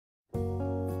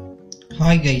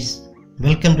Hi guys,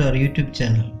 welcome to our YouTube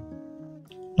channel.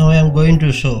 Now I am going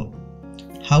to show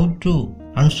how to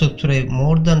unsubscribe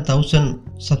more than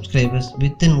 1000 subscribers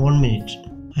within 1 minute.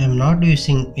 I am not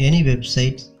using any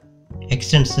websites,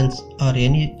 extensions or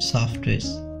any softwares.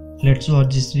 Let's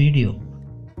watch this video.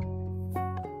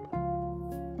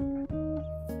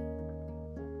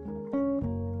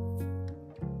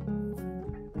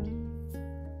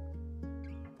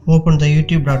 Open the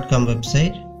youtube.com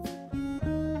website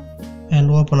and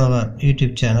open our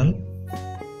YouTube channel.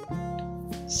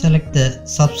 Select the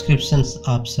subscriptions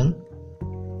option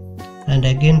and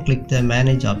again click the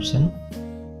manage option.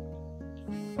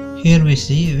 Here we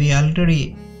see we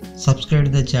already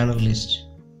subscribed the channel list.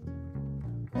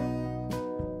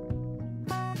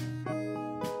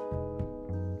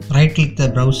 Right click the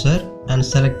browser and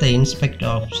select the inspect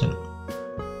option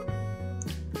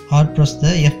or press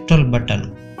the F12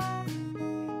 button.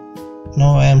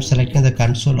 Now I am selecting the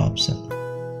console option.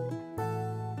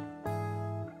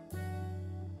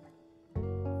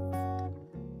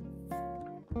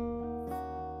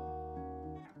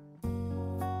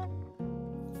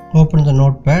 Open the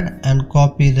notepad and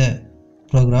copy the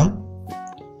program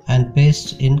and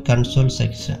paste in console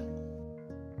section.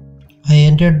 I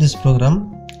entered this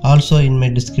program also in my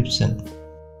description.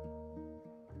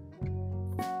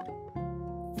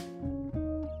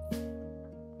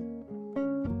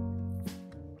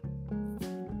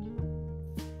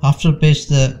 After paste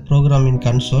the program in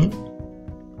console,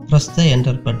 press the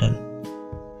enter button.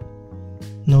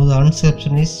 Now the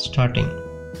unsubscription is starting.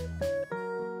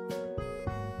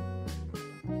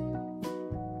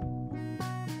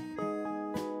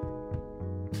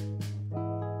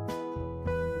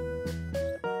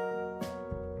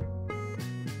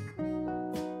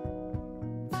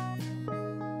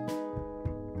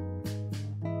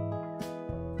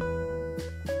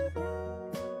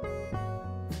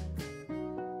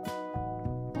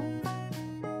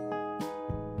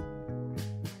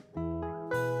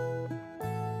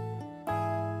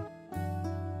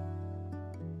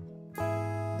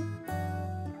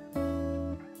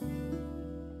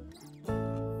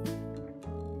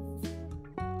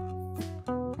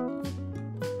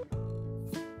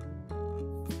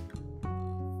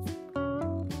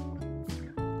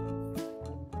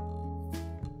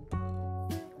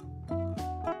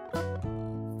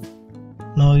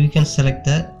 Now you can select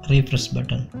the refresh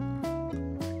button.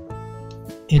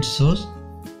 It shows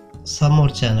some more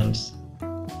channels.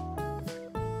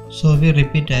 So we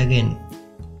repeat again.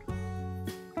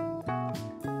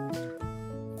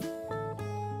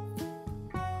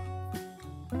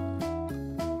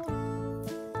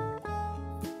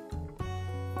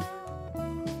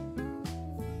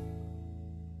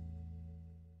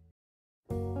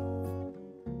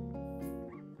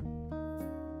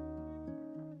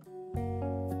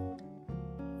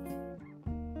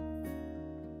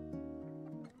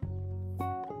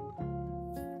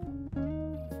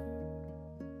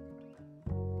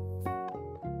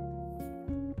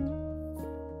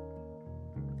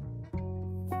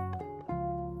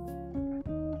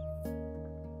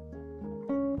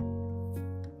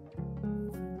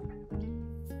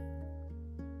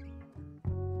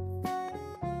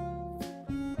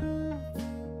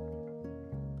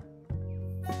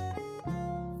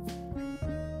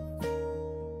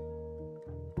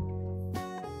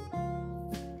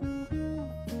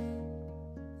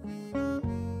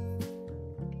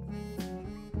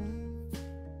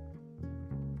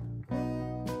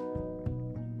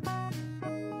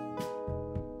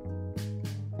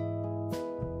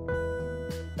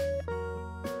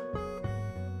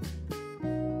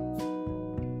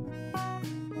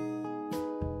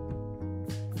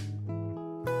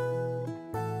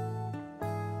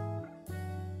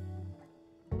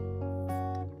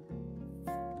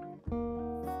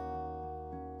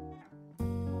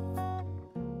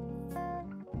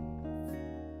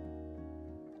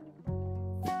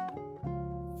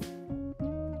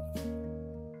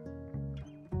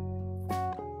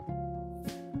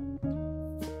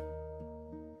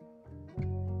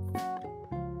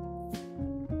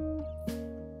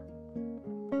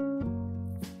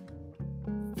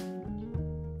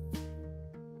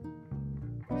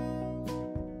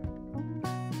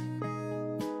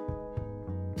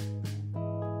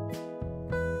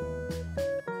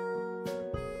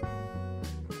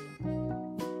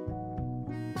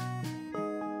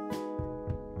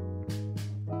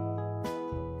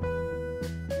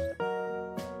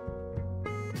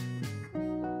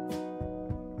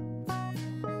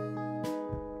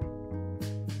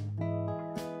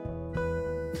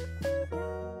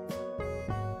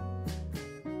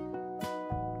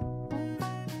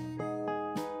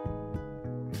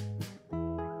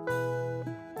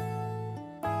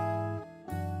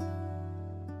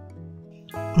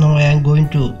 Now I am going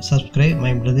to subscribe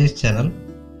my brother's channel.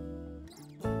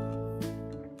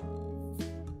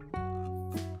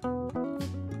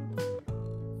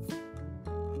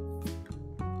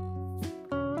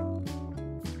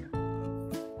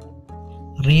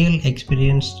 Real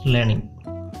experienced learning.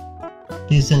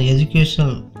 This is an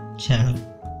educational channel.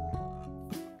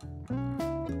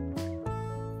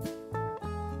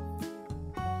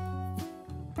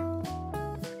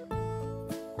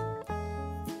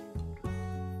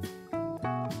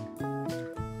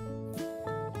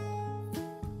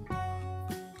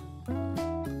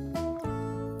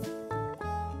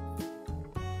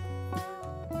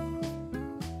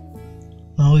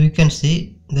 Now you can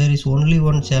see there is only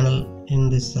one channel in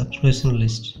this subscription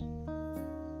list.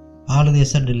 All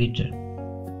others are deleted.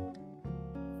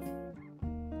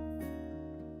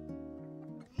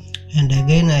 And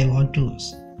again I want to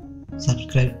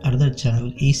subscribe another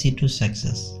channel, easy to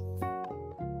success.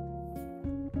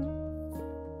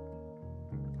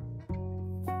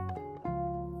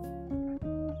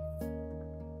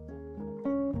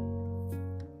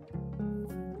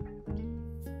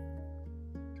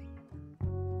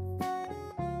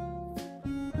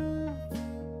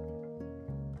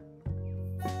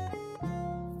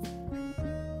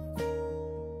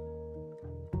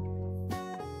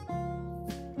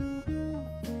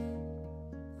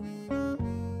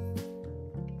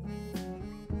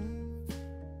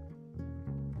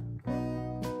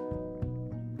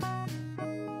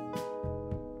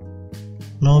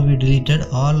 Now we deleted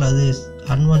all other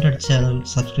unwanted channel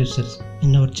subscriptions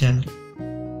in our channel.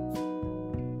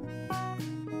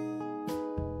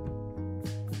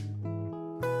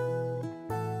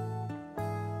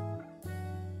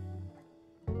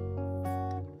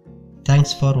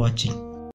 Thanks for watching.